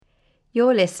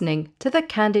You're listening to the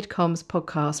Candid Comms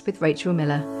podcast with Rachel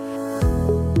Miller.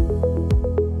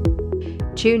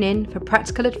 Tune in for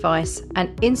practical advice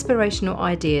and inspirational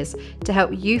ideas to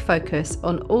help you focus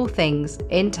on all things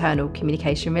internal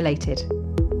communication related.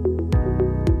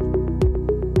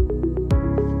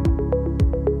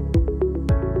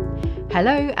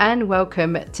 Hello and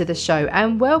welcome to the show,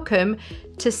 and welcome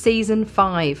to season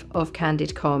 5 of Candid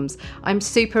Comms. I'm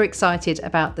super excited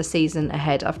about the season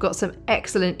ahead. I've got some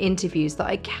excellent interviews that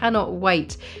I cannot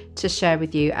wait to share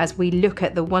with you as we look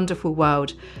at the wonderful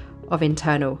world of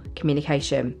internal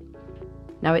communication.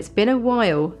 Now, it's been a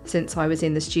while since I was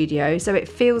in the studio, so it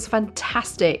feels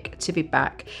fantastic to be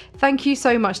back. Thank you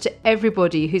so much to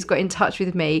everybody who's got in touch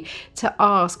with me to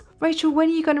ask, Rachel, when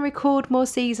are you going to record more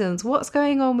seasons? What's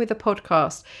going on with the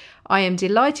podcast? I am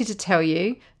delighted to tell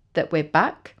you that we're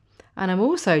back, and I'm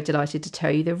also delighted to tell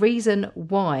you the reason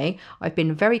why I've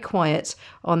been very quiet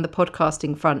on the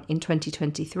podcasting front in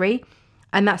 2023,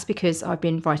 and that's because I've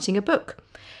been writing a book.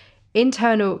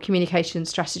 Internal Communication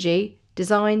Strategy: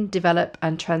 Design, Develop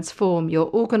and Transform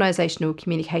Your Organisational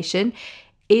Communication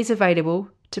is available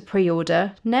to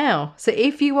pre-order now. So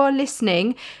if you are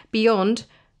listening beyond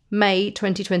May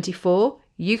 2024,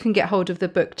 you can get hold of the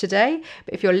book today.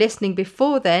 But if you're listening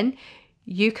before then,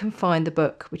 you can find the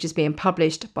book, which is being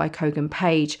published by Kogan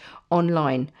Page,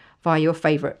 online via your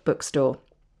favourite bookstore.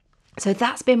 So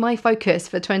that's been my focus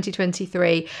for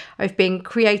 2023. I've been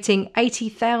creating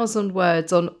 80,000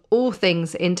 words on all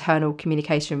things internal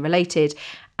communication related,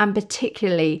 and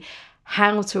particularly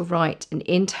how to write an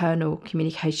internal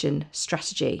communication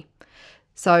strategy.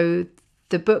 So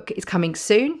the book is coming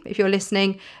soon if you're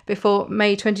listening before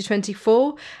May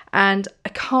 2024, and I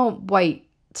can't wait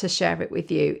to share it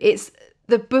with you. It's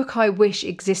the book I wish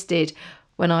existed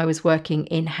when I was working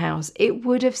in-house. It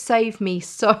would have saved me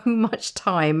so much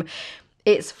time.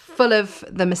 It's full of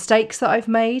the mistakes that I've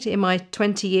made in my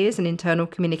 20 years in internal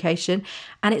communication,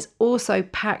 and it's also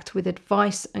packed with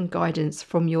advice and guidance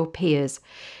from your peers.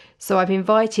 So I've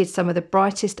invited some of the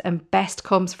brightest and best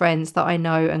comms friends that I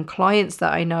know and clients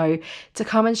that I know to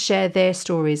come and share their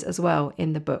stories as well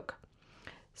in the book.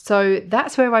 So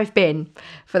that's where I've been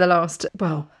for the last,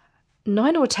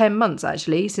 9 or 10 months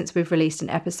actually, since we've released an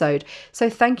episode. So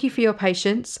thank you for your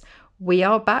patience. We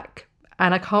are back,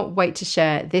 and I can't wait to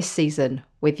share this season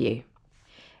with you.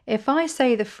 If I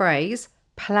say the phrase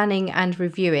planning and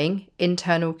reviewing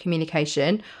internal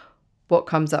communication, what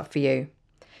comes up for you?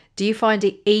 Do you find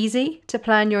it easy to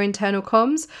plan your internal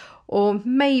comms? Or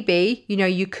maybe,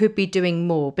 you could be doing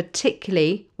more,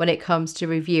 particularly when it comes to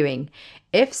reviewing.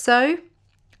 If so,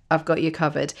 I've got you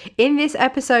covered. In this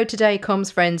episode today, comms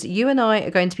friends, you and I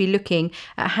are going to be looking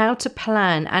at how to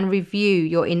plan and review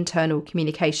your internal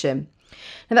communication.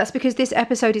 And that's because this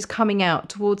episode is coming out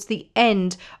towards the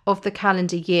end of the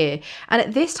calendar year. And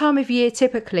at this time of year,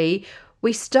 typically,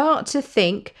 we start to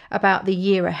think about the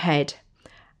year ahead.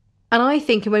 And I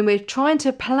think when we're trying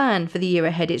to plan for the year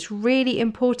ahead, it's really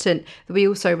important that we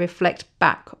also reflect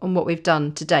back on what we've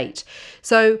done to date.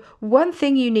 So one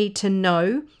thing you need to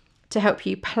know to help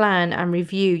you plan and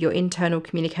review your internal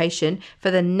communication for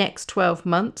the next 12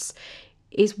 months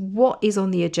is what is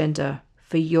on the agenda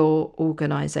for your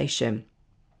organisation.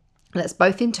 That's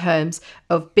both in terms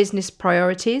of business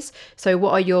priorities. So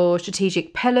what are your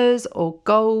strategic pillars or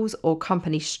goals or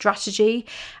company strategy?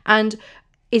 And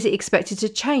is it expected to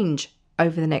change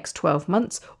over the next 12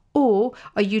 months? Or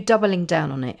are you doubling down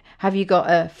on it? Have you got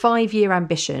a 5-year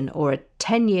ambition or a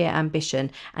 10-year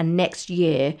ambition, and next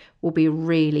year will be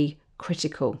really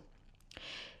critical?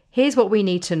 Here's what we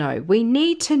need to know. We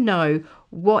need to know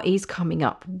what is coming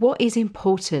up, what is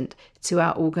important to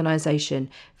our organisation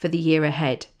for the year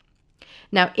ahead.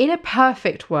 Now, in a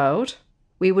perfect world,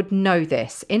 we would know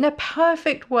this. In a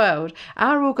perfect world,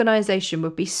 our organisation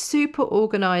would be super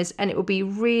organised and it would be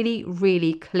really,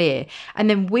 really clear. And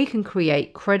then we can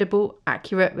create credible,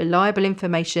 accurate, reliable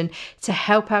information to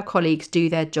help our colleagues do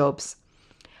their jobs.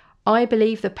 I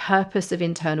believe the purpose of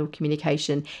internal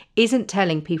communication isn't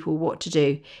telling people what to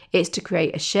do. It's to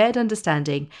create a shared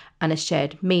understanding and a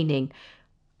shared meaning.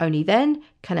 Only then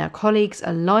can our colleagues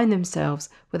align themselves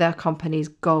with our company's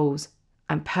goals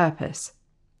and purpose.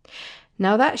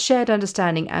 Now, that shared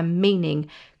understanding and meaning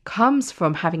comes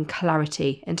from having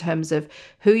clarity in terms of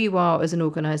who you are as an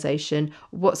organisation,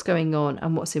 what's going on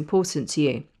and what's important to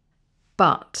you.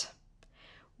 But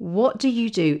what do you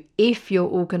do if your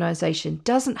organisation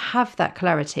doesn't have that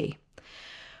clarity?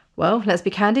 Well, let's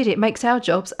be candid, it makes our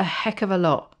jobs a heck of a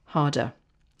lot harder.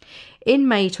 In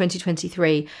May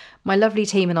 2023, my lovely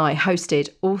team and I hosted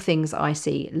All Things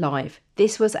IC Live.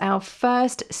 This was our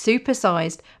first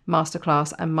supersized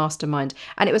masterclass and mastermind,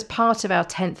 and it was part of our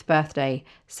 10th birthday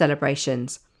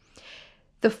celebrations.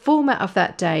 The format of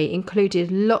that day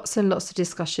included lots and lots of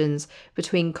discussions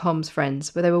between comms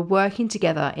friends where they were working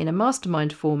together in a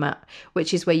mastermind format,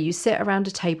 which is where you sit around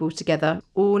a table together,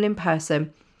 all in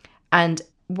person, and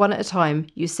one at a time,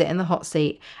 you sit in the hot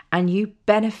seat and you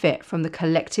benefit from the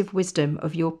collective wisdom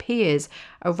of your peers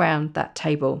around that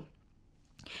table.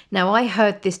 Now, I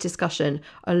heard this discussion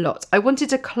a lot. I wanted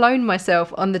to clone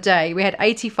myself on the day. We had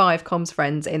 85 comms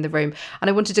friends in the room, and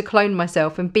I wanted to clone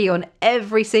myself and be on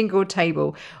every single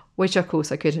table, which of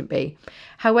course I couldn't be.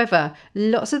 However,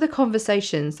 lots of the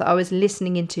conversations that I was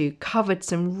listening into covered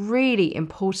some really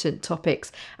important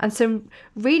topics and some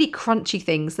really crunchy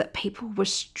things that people were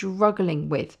struggling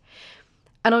with.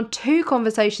 And on two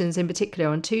conversations in particular,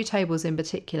 on two tables in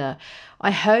particular,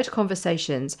 I heard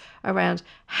conversations around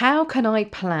how can I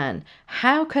plan?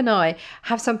 How can I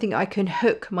have something I can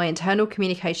hook my internal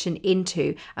communication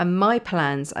into and my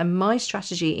plans and my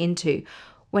strategy into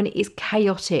when it is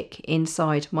chaotic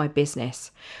inside my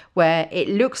business, where it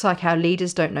looks like our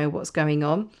leaders don't know what's going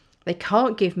on. They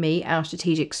can't give me our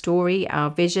strategic story,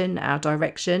 our vision, our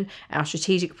direction, our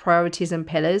strategic priorities and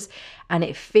pillars. And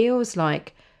it feels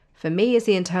like, for me as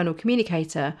the internal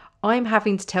communicator, I'm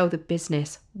having to tell the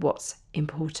business what's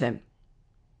important.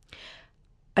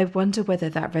 I wonder whether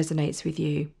that resonates with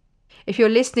you. If you're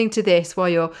listening to this while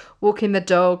you're walking the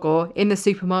dog or in the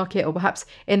supermarket or perhaps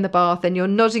in the bath and you're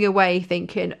nodding away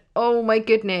thinking, oh my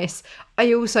goodness,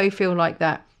 I also feel like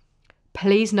that,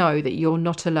 please know that you're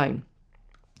not alone.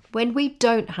 When we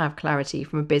don't have clarity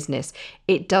from a business,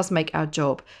 it does make our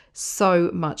job so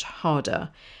much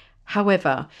harder.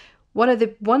 However, one of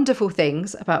the wonderful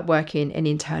things about working in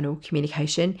internal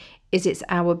communication is it's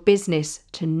our business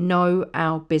to know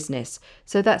our business.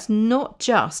 So that's not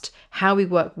just how we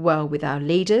work well with our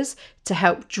leaders to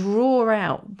help draw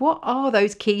out what are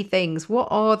those key things, what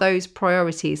are those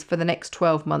priorities for the next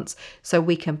 12 months so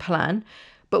we can plan,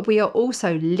 but we are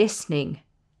also listening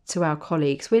to our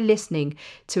colleagues. We're listening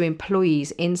to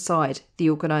employees inside the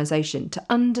organisation to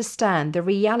understand the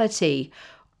reality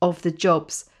of the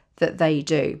jobs that they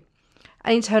do.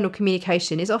 And internal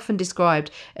communication is often described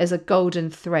as a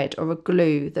golden thread or a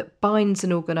glue that binds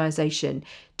an organisation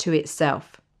to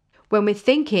itself. When we're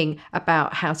thinking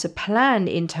about how to plan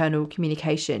internal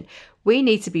communication, we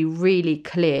need to be really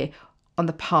clear on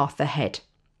the path ahead.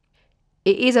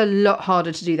 It is a lot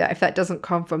harder to do that if that doesn't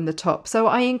come from the top. So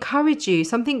I encourage you,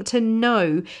 something to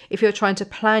know if you're trying to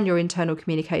plan your internal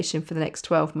communication for the next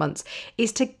 12 months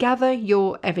is to gather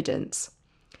your evidence.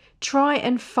 Try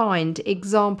and find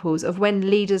examples of when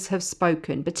leaders have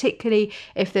spoken, particularly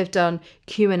if they've done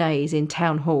Q&As in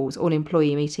town halls or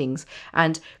employee meetings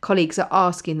and colleagues are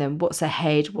asking them what's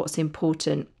ahead, what's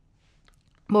important.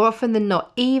 More often than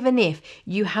not, even if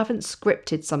you haven't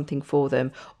scripted something for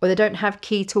them or they don't have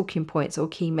key talking points or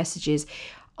key messages,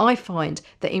 I find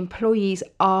that employees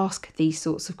ask these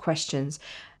sorts of questions.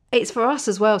 It's for us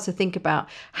as well to think about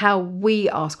how we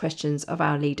ask questions of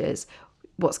our leaders.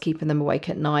 What's keeping them awake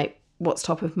at night? What's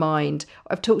top of mind?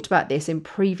 I've talked about this in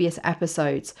previous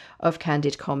episodes of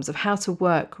Candid Comms, of how to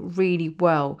work really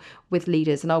well with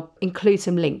leaders, and I'll include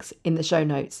some links in the show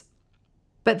notes.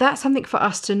 But that's something for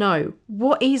us to know.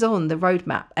 What is on the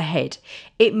roadmap ahead?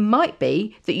 It might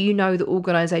be that you know that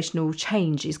organisational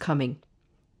change is coming.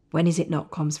 When is it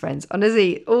not, comms friends?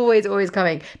 Honestly, always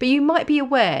coming. But you might be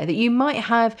aware that you might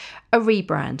have a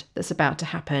rebrand that's about to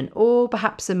happen, or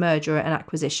perhaps a merger and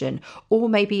acquisition, or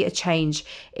maybe a change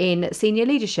in senior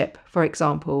leadership, for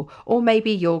example, or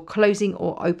maybe you're closing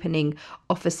or opening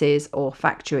offices or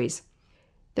factories.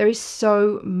 There is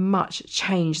so much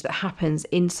change that happens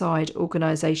inside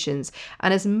organisations.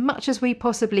 And as much as we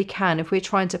possibly can, if we're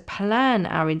trying to plan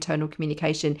our internal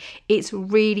communication, it's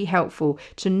really helpful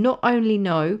to not only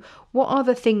know what are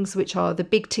the things which are the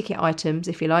big ticket items,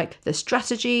 if you like, the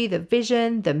strategy, the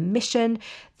vision, the mission,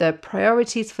 the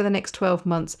priorities for the next 12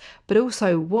 months, but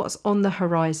also what's on the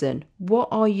horizon. What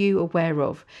are you aware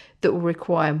of that will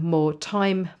require more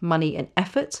time, money and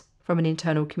effort from an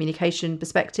internal communication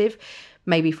perspective?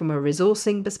 Maybe from a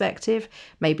resourcing perspective,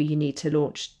 maybe you need to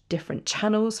launch different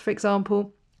channels, for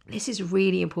example. This is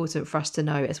really important for us to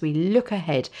know as we look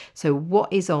ahead. So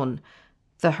what is on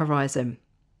the horizon?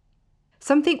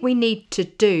 Something we need to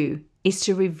do is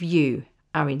to review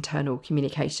our internal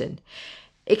communication.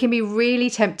 It can be really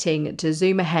tempting to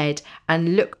zoom ahead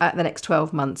and look at the next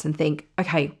 12 months and think,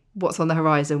 okay, what's on the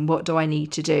horizon? What do I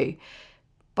need to do?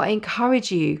 But I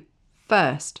encourage you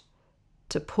first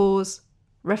to pause,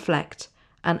 reflect,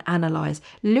 and analyse.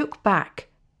 Look back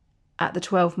at the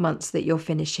 12 months that you're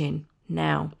finishing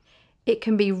now. It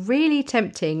can be really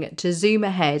tempting to zoom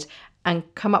ahead and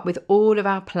come up with all of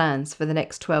our plans for the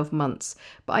next 12 months.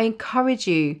 But I encourage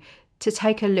you to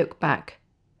take a look back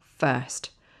first.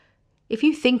 If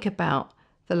you think about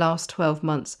the last 12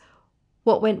 months,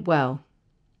 what went well?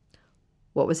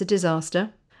 What was a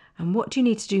disaster? And what do you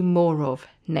need to do more of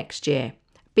next year?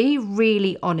 Be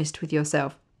really honest with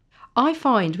yourself. I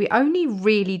find we only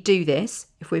really do this,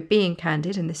 if we're being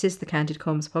candid, and this is the Candid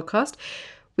Comms podcast,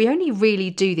 we only really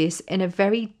do this in a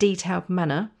very detailed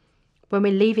manner when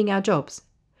we're leaving our jobs,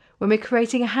 when we're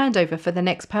creating a handover for the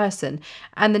next person,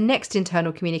 and the next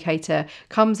internal communicator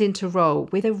comes into role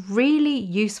with a really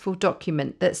useful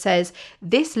document that says,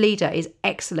 this leader is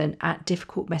excellent at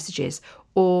difficult messages,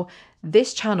 or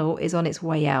this channel is on its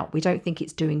way out, we don't think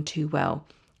it's doing too well,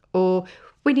 or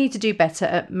we need to do better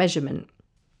at measurement.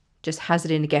 Just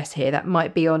hazarding a guess here, that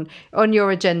might be on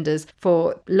your agendas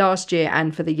for last year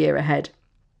and for the year ahead.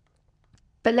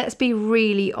 But let's be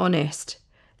really honest.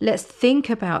 Let's think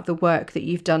about the work that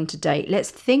you've done to date.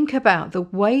 Let's think about the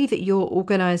way that your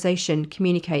organisation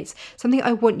communicates. Something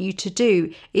I want you to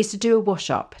do is to do a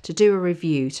wash up, to do a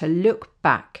review, to look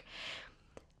back.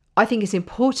 I think it's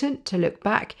important to look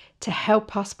back to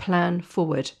help us plan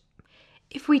forward.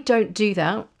 If we don't do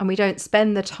that and we don't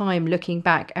spend the time looking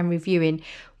back and reviewing,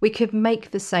 we could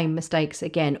make the same mistakes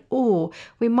again, or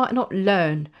we might not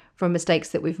learn from mistakes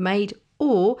that we've made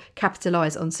or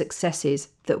capitalise on successes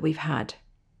that we've had.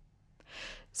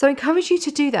 So I encourage you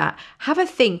to do that. Have a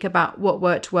think about what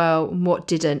worked well and what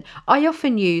didn't. I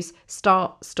often use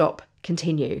start, stop,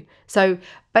 continue. So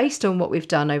based on what we've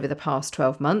done over the past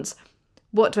 12 months,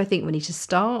 what do I think we need to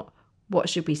start? What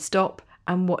should we stop?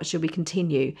 And what should we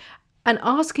continue? And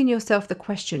asking yourself the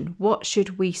question, what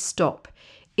should we stop,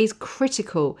 is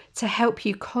critical to help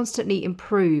you constantly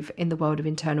improve in the world of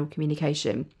internal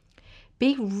communication.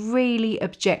 Be really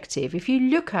objective. If you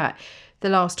look at the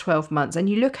last 12 months and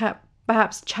you look at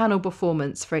perhaps channel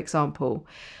performance, for example,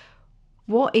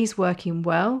 what is working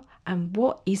well and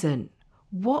what isn't?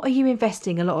 What are you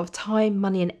investing a lot of time,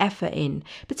 money and effort in?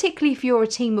 Particularly if you're a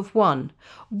team of one.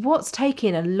 What's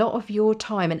taking a lot of your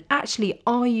time, and actually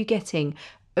are you getting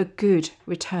a good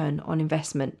return on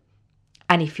investment?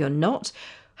 And if you're not,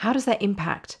 how does that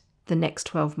impact the next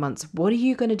 12 months? What are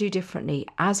you going to do differently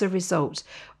as a result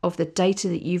of the data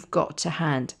that you've got to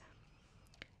hand?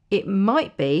 It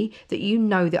might be that you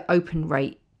know the open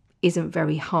rate isn't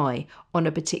very high on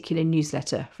a particular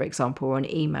newsletter, for example, or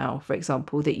an email, for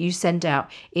example, that you send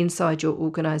out inside your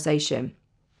organisation.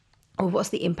 Or what's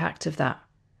the impact of that?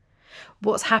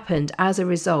 What's happened as a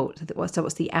result?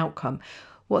 What's the outcome?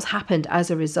 What's happened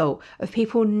as a result of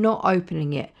people not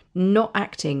opening it, not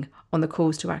acting on the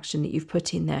calls to action that you've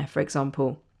put in there, for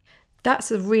example?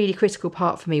 That's a really critical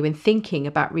part for me when thinking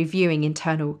about reviewing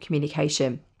internal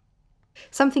communication.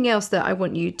 Something else that I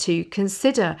want you to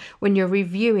consider when you're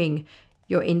reviewing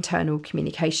your internal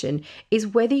communication is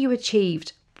whether you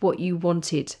achieved what you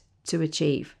wanted to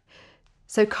achieve.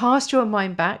 So cast your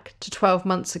mind back to 12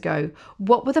 months ago.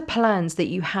 What were the plans that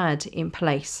you had in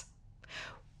place?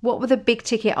 What were the big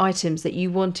ticket items that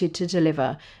you wanted to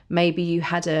deliver? Maybe you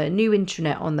had a new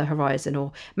intranet on the horizon,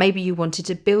 or maybe you wanted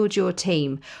to build your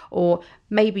team, or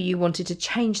maybe you wanted to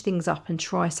change things up and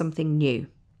try something new.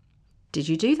 Did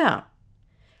you do that?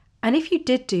 And if you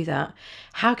did do that,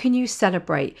 how can you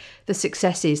celebrate the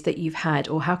successes that you've had,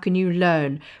 or how can you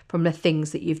learn from the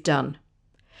things that you've done?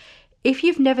 If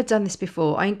you've never done this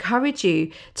before, I encourage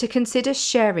you to consider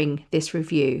sharing this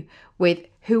review with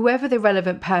whoever the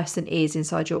relevant person is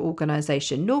inside your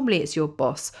organisation. Normally it's your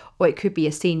boss, or it could be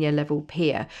a senior level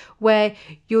peer, where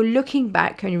you're looking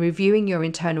back and reviewing your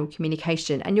internal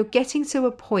communication, and you're getting to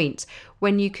a point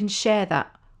when you can share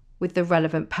that with the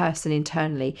relevant person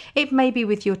internally. It may be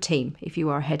with your team if you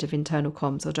are head of internal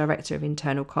comms or director of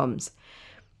internal comms.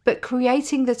 But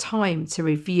creating the time to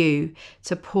review,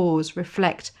 to pause,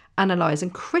 reflect, analyse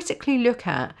and critically look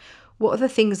at what are the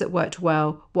things that worked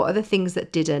well, what are the things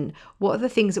that didn't, what are the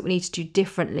things that we need to do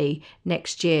differently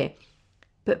next year.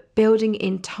 But building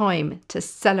in time to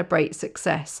celebrate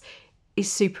success is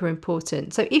super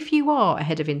important. So if you are a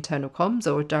head of internal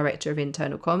comms or a director of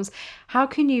internal comms, how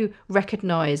can you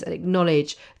recognise and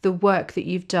acknowledge the work that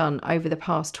you've done over the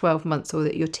past 12 months, or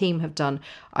that your team have done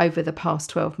over the past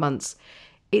 12 months?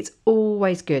 It's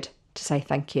always good to say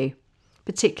thank you,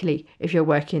 particularly if you're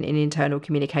working in internal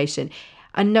communication.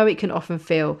 I know it can often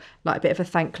feel like a bit of a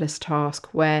thankless task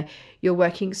where you're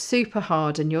working super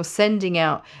hard and you're sending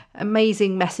out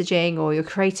amazing messaging, or you're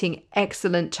creating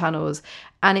excellent channels,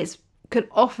 and it can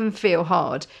often feel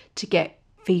hard to get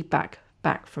feedback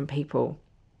back from people.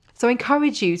 So I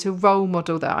encourage you to role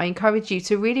model that. I encourage you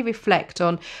to really reflect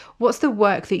on what's the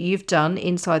work that you've done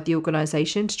inside the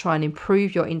organisation to try and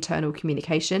improve your internal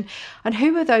communication, and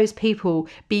who are those people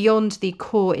beyond the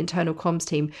core internal comms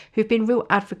team who've been real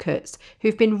advocates,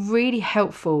 who've been really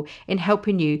helpful in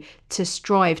helping you to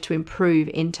strive to improve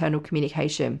internal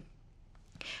communication.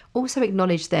 Also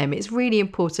acknowledge them. It's really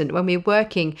important when we're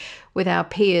working with our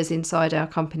peers inside our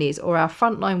companies, or our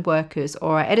frontline workers,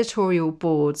 or our editorial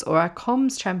boards, or our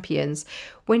comms champions.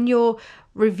 When you're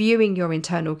reviewing your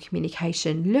internal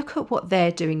communication, look at what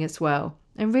they're doing as well,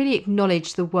 and really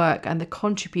acknowledge the work and the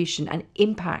contribution and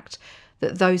impact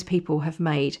that those people have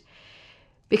made.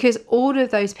 Because all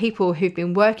of those people who've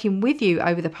been working with you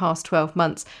over the past 12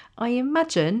 months, I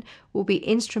imagine, will be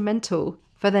instrumental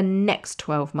for the next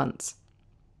 12 months.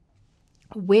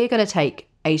 We're going to take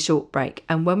a short break,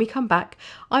 and when we come back,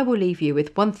 I will leave you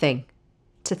with one thing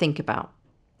to think about.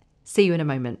 See you in a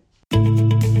moment.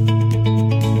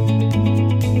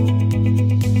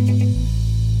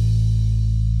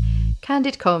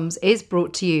 Candid Comms is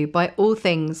brought to you by All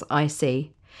Things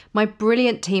IC. My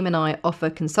brilliant team and I offer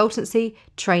consultancy,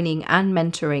 training and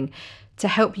mentoring to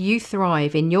help you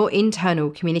thrive in your internal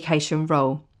communication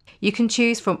role. You can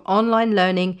choose from online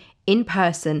learning,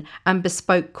 in-person and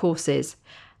bespoke courses.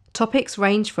 Topics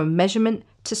range from measurement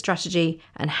to strategy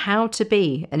and how to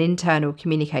be an internal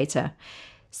communicator.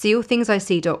 See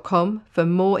allthingsic.com for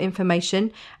more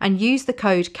information and use the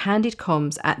code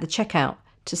CandidComms at the checkout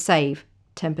to save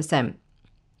 10%.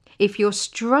 If you're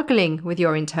struggling with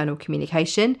your internal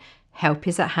communication, help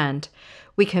is at hand.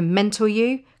 We can mentor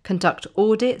you, conduct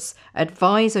audits,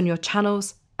 advise on your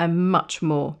channels and much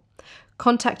more.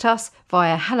 Contact us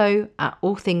via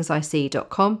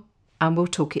hello@allthingsic.com and we'll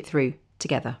talk it through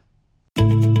together.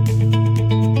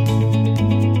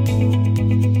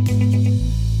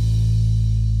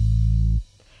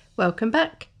 Welcome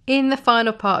back. In the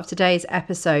final part of today's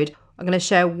episode, I'm going to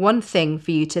share one thing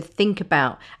for you to think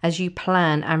about as you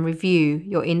plan and review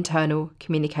your internal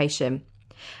communication,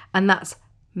 and that's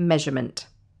measurement.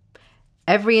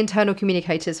 Every internal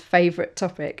communicator's favourite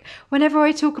topic. Whenever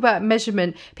I talk about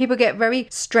measurement, people get very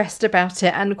stressed about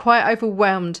it and quite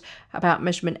overwhelmed about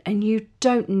measurement. And you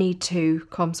don't need to,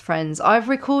 comms friends. I've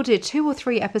recorded 2 or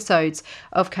 3 episodes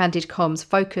of Candid Comms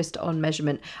focused on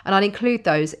measurement, and I'll include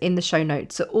those in the show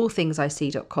notes at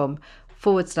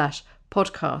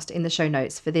allthingsic.com/podcast in the show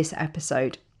notes for this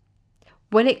episode.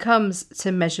 When it comes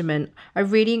to measurement, I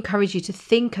really encourage you to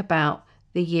think about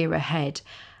the year ahead.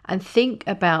 And think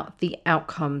about the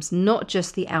outcomes, not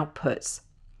just the outputs.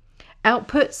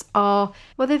 Outputs are,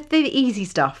 well, they're the easy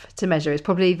stuff to measure. It's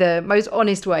probably the most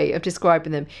honest way of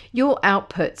describing them. Your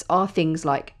outputs are things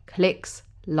like clicks,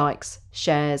 likes,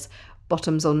 shares,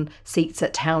 bottoms on seats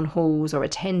at town halls or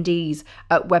attendees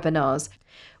at webinars.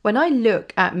 When I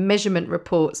look at measurement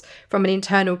reports from an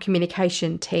internal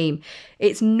communication team,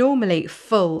 it's normally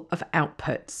full of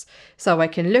outputs. So I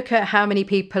can look at how many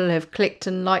people have clicked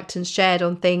and liked and shared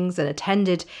on things and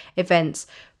attended events.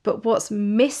 But what's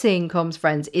missing, comms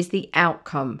friends, is the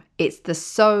outcome. It's the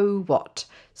so what.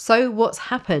 So what's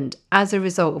happened as a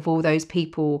result of all those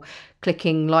people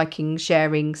clicking, liking,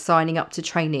 sharing, signing up to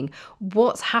training?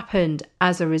 What's happened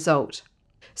as a result?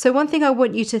 So one thing I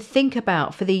want you to think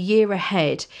about for the year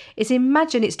ahead is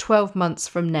imagine it's 12 months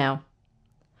from now.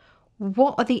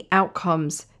 What are the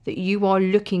outcomes that you are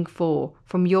looking for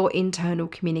from your internal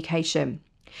communication?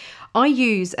 I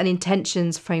use an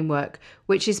intentions framework,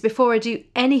 which is before I do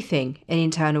anything in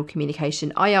internal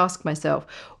communication, I ask myself,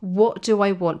 what do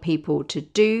I want people to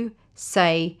do,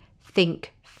 say,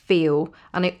 think, feel?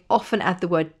 And I often add the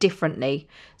word differently.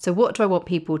 So what do I want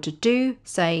people to do,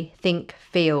 say, think,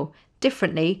 feel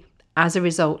differently as a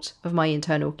result of my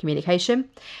internal communication?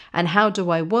 And how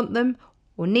do I want them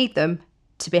or need them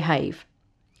to behave?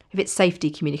 If it's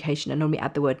safety communication, I normally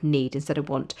add the word need instead of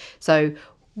want. So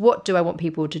what do I want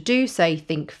people to do, say,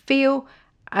 think, feel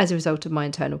as a result of my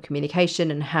internal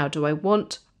communication, and how do I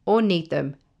want or need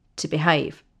them to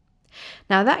behave?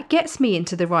 Now that gets me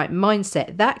into the right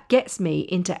mindset. That gets me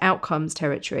into outcomes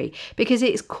territory, because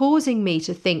it's causing me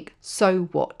to think, so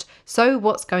what? So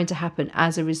what's going to happen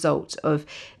as a result of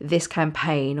this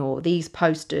campaign or these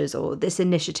posters or this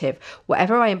initiative,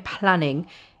 whatever I am planning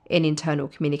in internal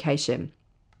communication?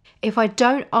 If I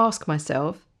don't ask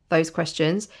myself those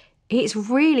questions, it's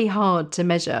really hard to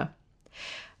measure.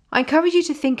 I encourage you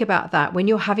to think about that when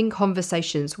you're having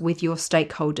conversations with your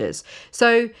stakeholders.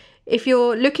 So If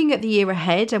you're looking at the year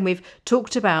ahead, and we've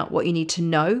talked about what you need to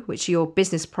know, which are your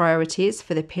business priorities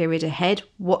for the period ahead,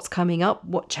 what's coming up,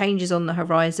 what changes on the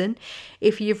horizon.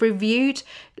 If you've reviewed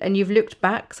and you've looked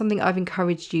back, something I've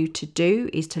encouraged you to do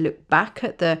is to look back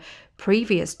at the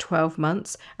previous 12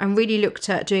 months and really looked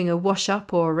at doing a wash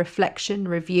up or a reflection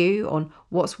review on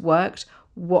what's worked,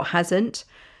 what hasn't.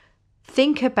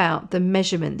 Think about the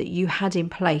measurement that you had in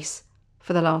place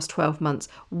for the last 12 months.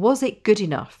 Was it good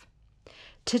enough?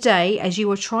 Today, as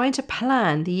you are trying to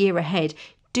plan the year ahead,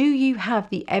 do you have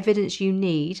the evidence you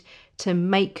need to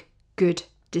make good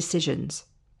decisions?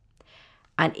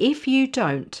 And if you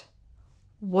don't,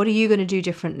 what are you going to do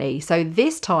differently? So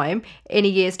this time, in a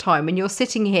year's time, when you're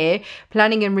sitting here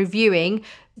planning and reviewing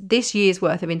this year's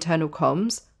worth of internal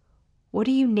comms, what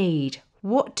do you need?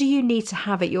 What do you need to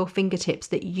have at your fingertips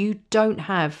that you don't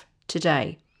have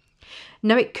today?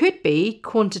 Now, it could be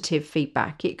quantitative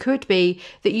feedback. It could be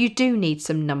that you do need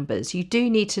some numbers. You do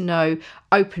need to know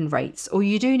open rates, or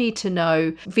you do need to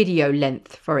know video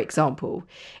length, for example.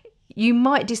 You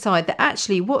might decide that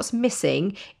actually what's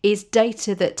missing is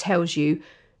data that tells you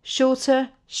shorter,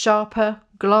 sharper,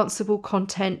 glanceable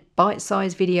content,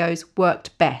 bite-sized videos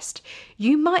worked best.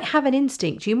 You might have an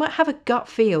instinct, you might have a gut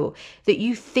feel that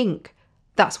you think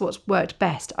that's what's worked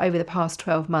best over the past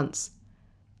 12 months.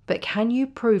 But can you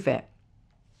prove it?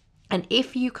 And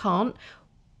if you can't,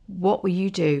 what will you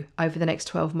do over the next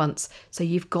 12 months so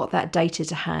you've got that data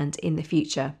to hand in the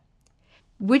future?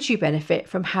 Would you benefit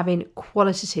from having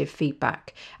qualitative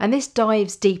feedback? And this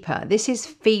dives deeper. This is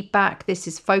feedback, this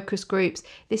is focus groups,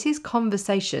 this is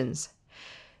conversations.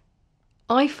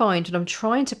 I find when I'm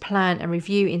trying to plan and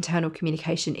review internal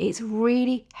communication, it's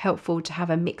really helpful to have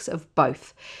a mix of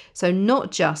both. So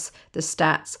not just the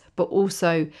stats, but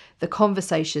also the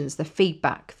conversations, the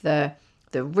feedback, the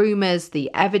rumours, the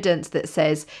evidence that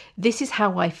says, this is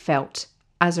how I felt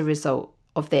as a result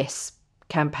of this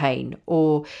campaign,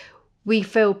 or we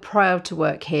feel proud to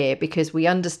work here because we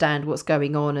understand what's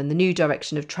going on and the new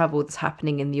direction of travel that's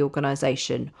happening in the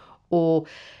organisation, or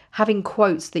having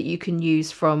quotes that you can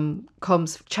use from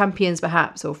comms champions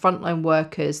perhaps, or frontline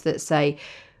workers that say,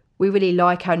 we really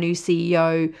like our new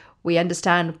CEO, we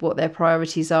understand what their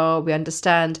priorities are, we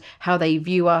understand how they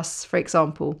view us, for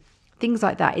example. Things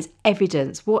like that is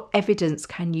evidence. What evidence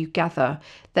can you gather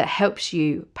that helps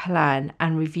you plan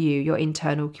and review your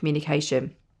internal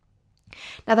communication?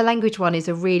 Now, the language one is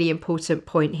a really important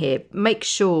point here. Make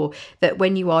sure that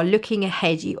when you are looking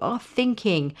ahead, you are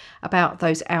thinking about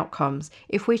those outcomes.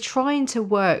 If we're trying to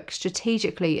work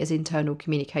strategically as internal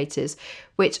communicators,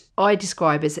 which I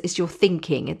describe as your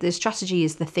thinking, the strategy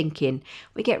is the thinking,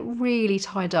 we get really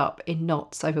tied up in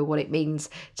knots over what it means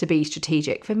to be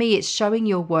strategic. For me, it's showing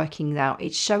your workings out.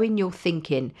 It's showing your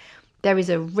thinking. There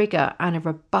is a rigour and a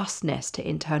robustness to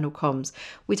internal comms.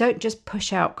 We don't just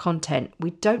push out content. We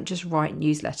don't just write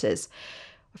newsletters.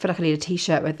 I feel like I need a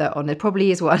t-shirt with that on. There probably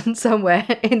is one somewhere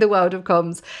in the world of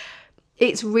comms.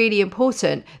 It's really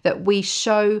important that we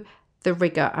show the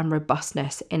rigour and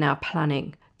robustness in our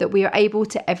planning, that we are able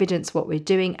to evidence what we're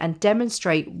doing and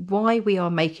demonstrate why we are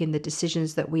making the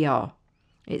decisions that we are.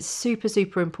 It's super,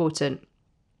 super important.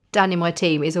 Dan in my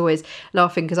team is always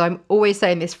laughing because I'm always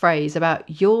saying this phrase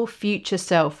about your future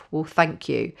self will thank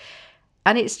you.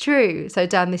 And it's true. So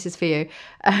Dan, this is for you.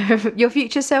 Your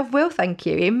future self will thank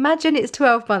you. Imagine it's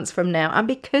 12 months from now. And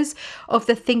because of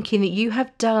the thinking that you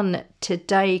have done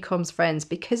today, comms friends,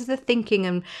 because of the thinking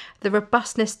and the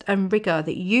robustness and rigour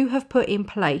that you have put in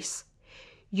place,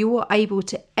 you are able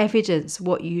to evidence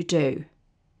what you do.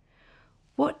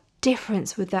 What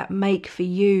difference would that make for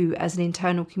you as an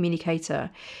internal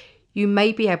communicator? You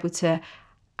may be able to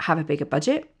have a bigger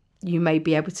budget. You may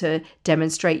be able to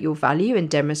demonstrate your value and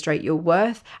demonstrate your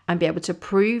worth and be able to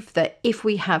prove that if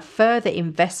we have further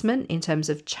investment in terms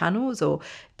of channels or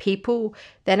people,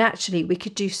 then actually we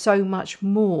could do so much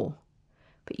more.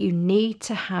 But you need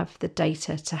to have the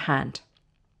data to hand.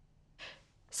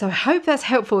 So I hope that's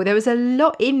helpful. There was a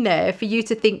lot in there for you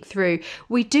to think through.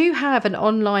 We do have an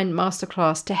online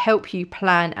masterclass to help you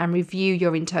plan and review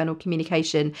your internal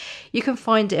communication. You can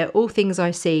find it at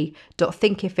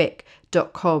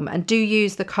allthingsific.thinkific.com, and do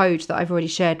use the code that I've already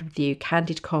shared with you,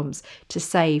 Candid Comms, to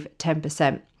save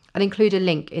 10%. I'll include a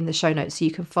link in the show notes so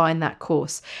you can find that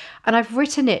course. And I've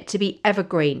written it to be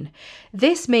evergreen.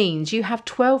 This means you have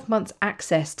 12 months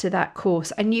access to that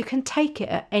course and you can take it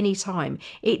at any time.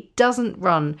 It doesn't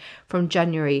run from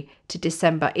January to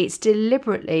December. It's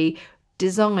deliberately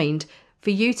designed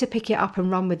for you to pick it up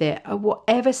and run with it at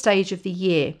whatever stage of the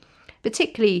year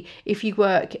particularly if you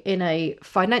work in a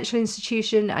financial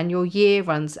institution and your year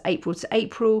runs April to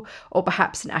April, or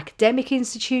perhaps an academic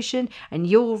institution and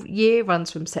your year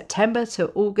runs from September to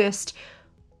August.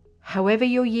 However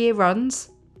your year runs,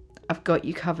 I've got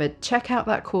you covered. Check out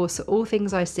that course at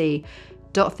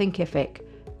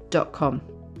allthingsific.com.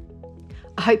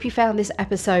 I hope you found this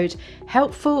episode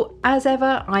helpful. As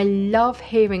ever, I love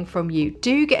hearing from you.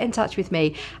 Do get in touch with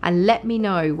me and let me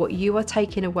know what you are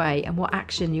taking away and what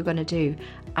action you're going to do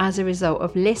as a result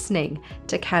of listening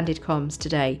to Candid Comms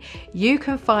today. You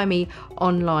can find me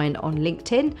online on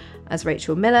LinkedIn as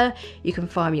Rachel Miller. You can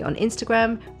find me on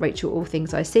Instagram, Rachel All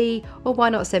Things I See, or why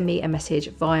not send me a message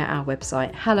via our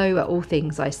website,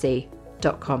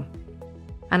 hello@allthingsisee.com.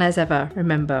 And as ever,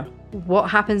 remember, what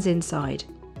happens inside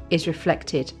is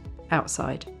reflected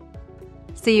outside.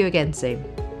 See you again soon.